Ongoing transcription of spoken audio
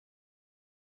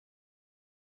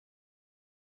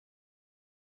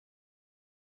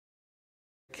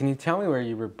Can you tell me where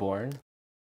you were born?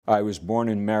 I was born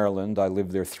in Maryland. I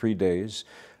lived there 3 days.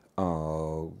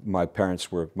 My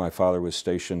father was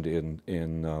stationed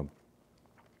in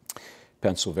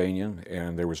Pennsylvania,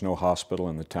 and there was no hospital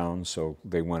in the town, so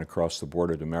they went across the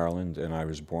border to Maryland, and I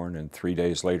was born. And 3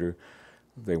 days later,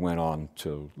 they went on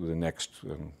to the next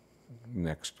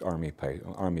army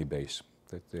base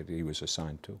that he was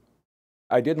assigned to.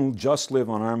 I didn't just live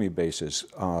on army bases.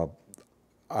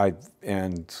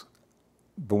 And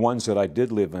the ones that I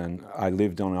did live in, I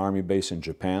lived on an army base in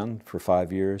Japan for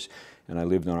 5 years, and I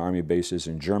lived on army bases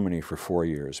in Germany for 4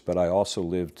 years. But I also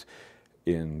lived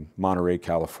in Monterey,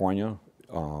 California,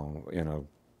 in a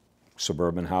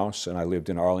suburban house, and I lived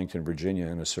in Arlington, Virginia,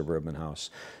 in a suburban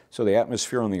house. So the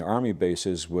atmosphere on the army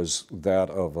bases was that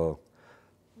of a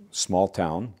small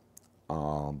town.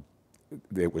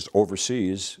 It was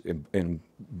overseas in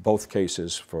both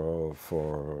cases for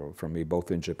me,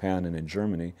 both in Japan and in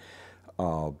Germany.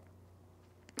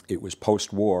 It was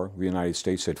post-war. The United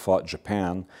States had fought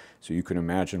Japan, so you can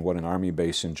imagine what an army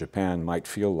base in Japan might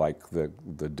feel like.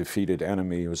 The defeated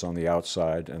enemy was on the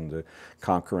outside, and the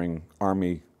conquering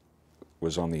army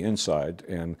was on the inside.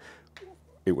 And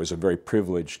it was a very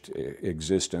privileged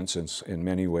existence in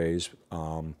many ways,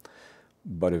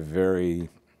 but a very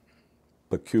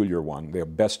peculiar one. The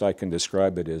best I can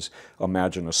describe it is,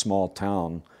 imagine a small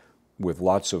town with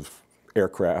lots of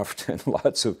aircraft and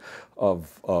lots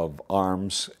of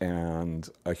arms and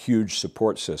a huge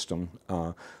support system.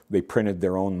 They printed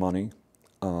their own money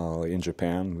in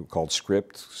Japan called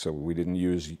script, so we didn't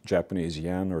use Japanese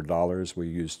yen or dollars, we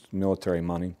used military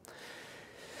money.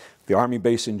 The army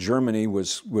base in Germany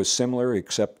was similar,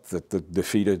 except that the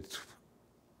defeated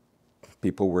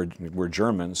people were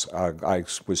Germans. I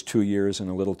was 2 years in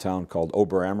a little town called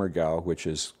Oberammergau, which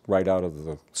is right out of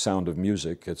The Sound of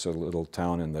Music. It's a little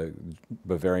town in the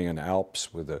Bavarian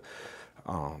Alps with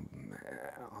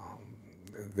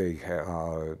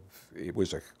it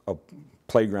was a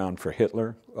playground for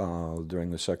Hitler during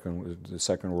the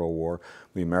Second World War.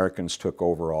 The Americans took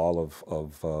over all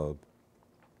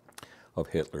of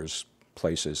Hitler's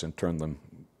places and turned them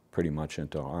pretty much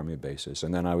into army bases.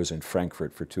 And then I was in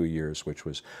Frankfurt for 2 years, which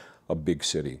was a big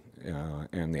city.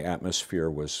 And the atmosphere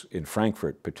was, in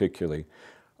Frankfurt particularly,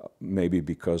 maybe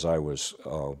because I was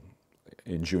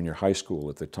in junior high school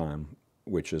at the time,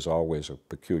 which is always a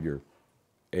peculiar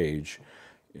age,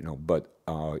 but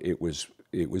it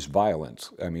was violent.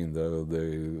 I mean,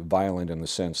 the violent in the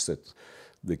sense that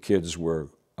the kids were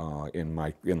in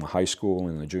the high school,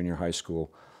 in the junior high school,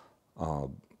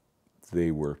 they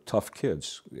were tough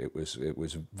kids. It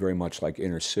was very much like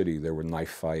inner city. There were knife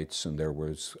fights, and there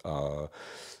was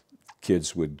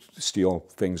kids would steal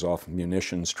things off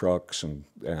munitions trucks, and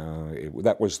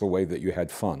that was the way that you had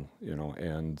fun,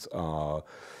 And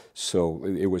so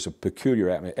it was a peculiar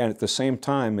atmosphere, and at the same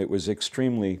time, it was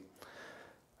extremely.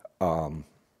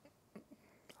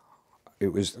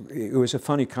 It was a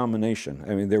funny combination.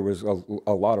 I mean, there was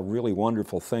a lot of really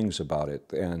wonderful things about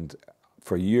it, and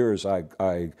for years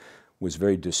I was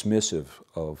very dismissive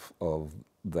of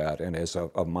that, and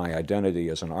of my identity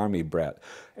as an army brat.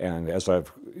 And as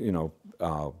I've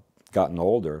gotten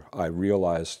older, I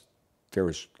realized there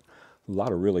was a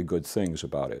lot of really good things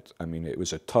about it. I mean, it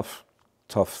was a tough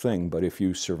thing, but if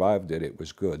you survived it, it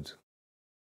was good.